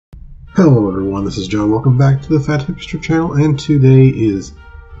Hello everyone, this is John. Welcome back to the Fat Hipster channel, and today is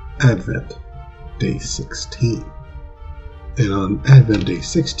Advent Day 16. And on Advent Day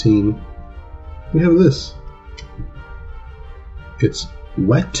 16, we have this. It's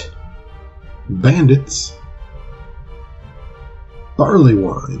Wet, Bandits,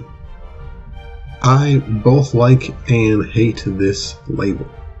 Barleywine. I both like and hate this label.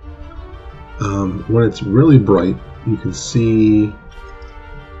 When it's really bright, you can see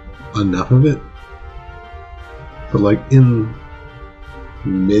enough of it, but like in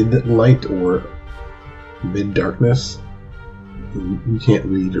mid light or mid darkness, you can't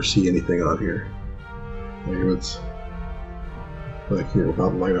read or see anything on here. Like it's like here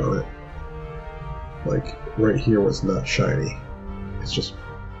without light on it, like right here was not shiny, it's just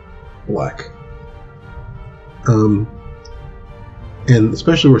black. And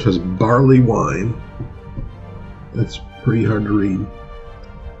especially where it says Barleywine, it's pretty hard to read.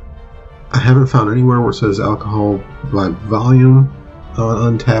 I haven't found anywhere where it says alcohol by volume. On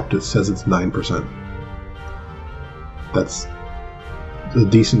Untapped it says it's 9%. That's a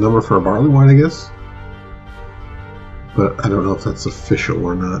decent number for a barley wine, I guess. But I don't know if that's official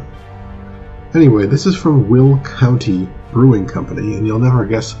or not. Anyway, this is from Will County Brewing Company, and you'll never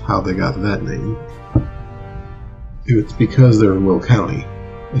guess how they got that name. It's because they're in Will County.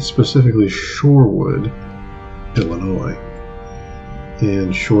 It's specifically Shorewood, Illinois.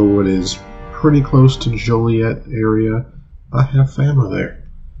 And Shorewood is pretty close to Joliet area. I have family there.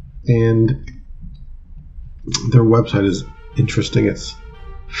 And their website is interesting. It's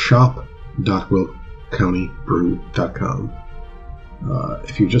shop.willcountybrew.com.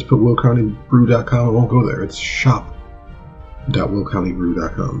 If you just put willcountybrew.com, it won't go there. It's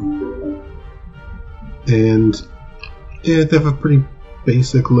shop.willcountybrew.com. And yeah, they have a pretty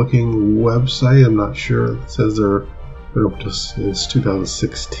basic looking website. I'm not sure. It says they're up to since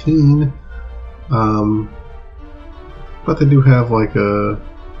 2016, but they do have like a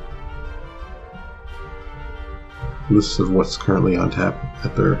list of what's currently on tap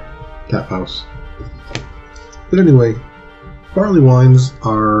at their tap house. But anyway, barley wines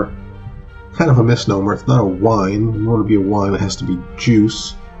are kind of a misnomer. It's not a wine. In order to be a wine, it has to be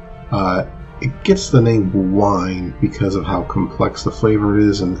juice. It gets the name wine because of how complex the flavor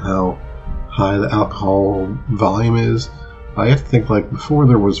is and how high the alcohol volume is. I have to think, like, before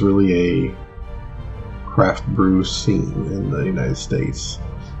there was really a craft brew scene in the United States,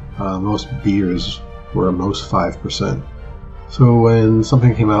 most beers were most 5%. So when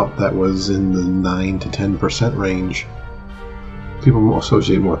something came out that was in the 9 to 10% range, people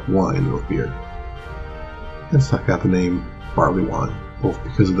associate more with wine than with beer. Hence that got the name barley wine, both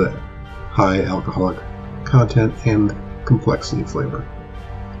because of the high alcoholic content and complexity of flavor.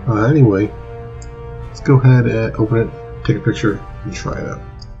 Anyway, let's go ahead and open it, take a picture, and try it out.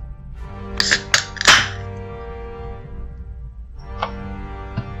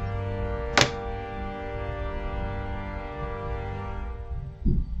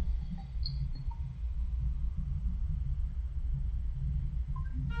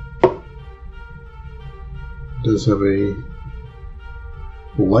 It does have a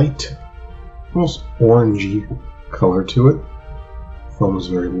light, almost orangey color to it. Foam is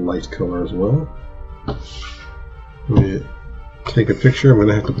very light color as well. Let me take a picture. I'm going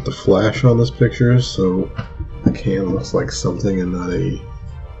to have to put the flash on this picture so the can looks like something and not a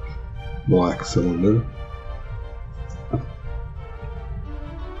black cylinder.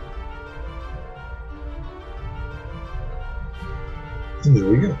 And there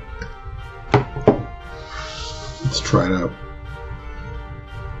we go. Let's try it out.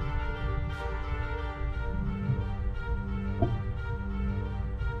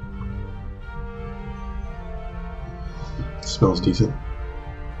 Smells decent.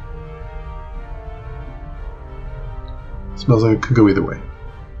 Smells like it could go either way.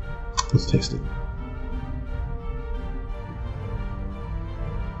 Let's taste it.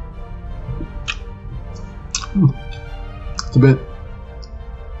 It's a bit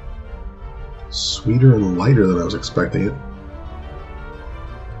sweeter and lighter than I was expecting it.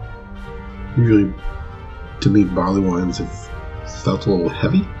 Usually, to me, barley wines have felt a little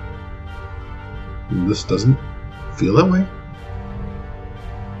heavy. And this doesn't feel that way.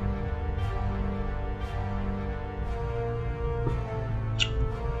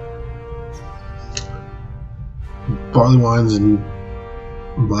 Barley wines in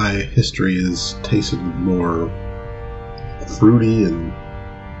my history has tasted more fruity and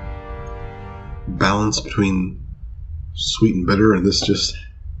balanced between sweet and bitter, and this is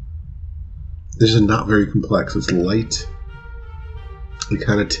not very complex. It's light. It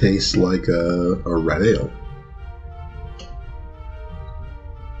kind of tastes like a red ale.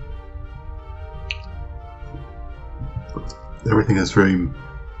 Everything is very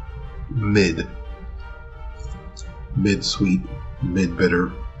mid-sweet,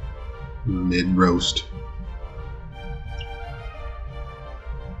 mid-bitter, mid-roast.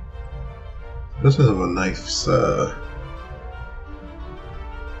 This has a nice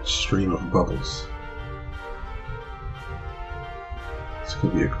stream of bubbles. This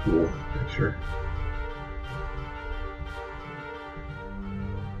could be a cool picture.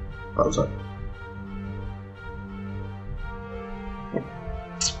 How's that?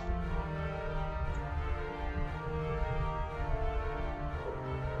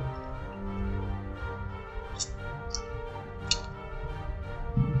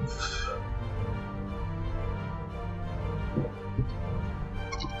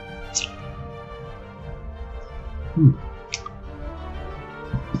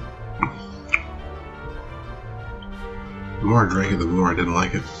 The more I drank it, the more I didn't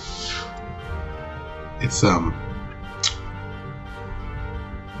like it. It's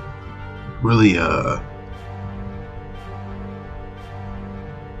really I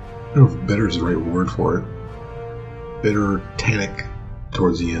don't know if bitter is the right word for it. Bitter, tannic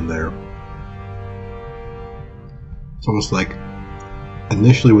towards the end there. It's almost like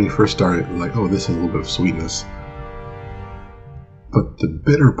initially when you first started, like, oh, this has a little bit of sweetness. But the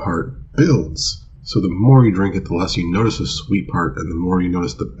bitter part builds. So the more you drink it, the less you notice the sweet part, and the more you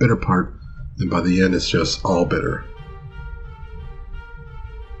notice the bitter part, and by the end it's just all bitter.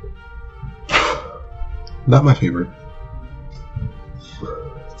 Not my favorite.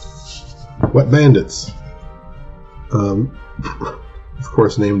 Wet Bandits. Of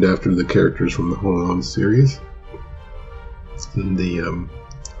course named after the characters from the Home Alone series. And the,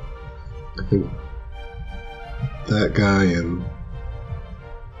 I think that guy and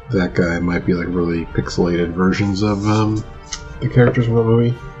that guy might be like really pixelated versions of the characters from the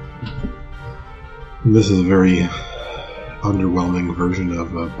movie. And this is a very underwhelming version of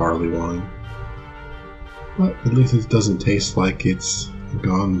Barleywine. But at least it doesn't taste like it's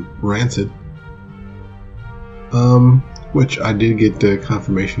gone rancid. Which I did get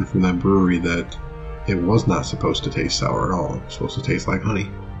confirmation from that brewery that it was not supposed to taste sour at all. It was supposed to taste like honey.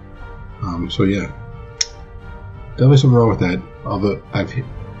 So yeah, definitely something wrong with that. Although I've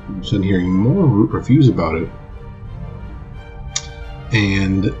been hearing more reviews about it,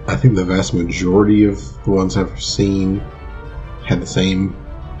 and I think the vast majority of the ones I've seen had the same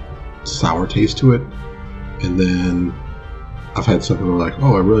sour taste to it. And then I've had some people like,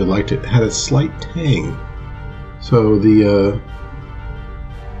 oh, I really liked it. It had a slight tang. So the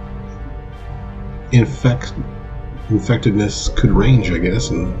infectedness could range, I guess,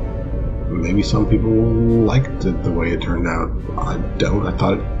 and maybe some people liked it the way it turned out. I don't. I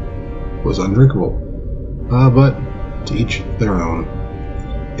thought it was undrinkable. But to each their own.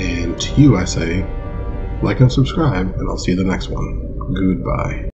 And to you I say, like and subscribe, and I'll see you the next one. Goodbye.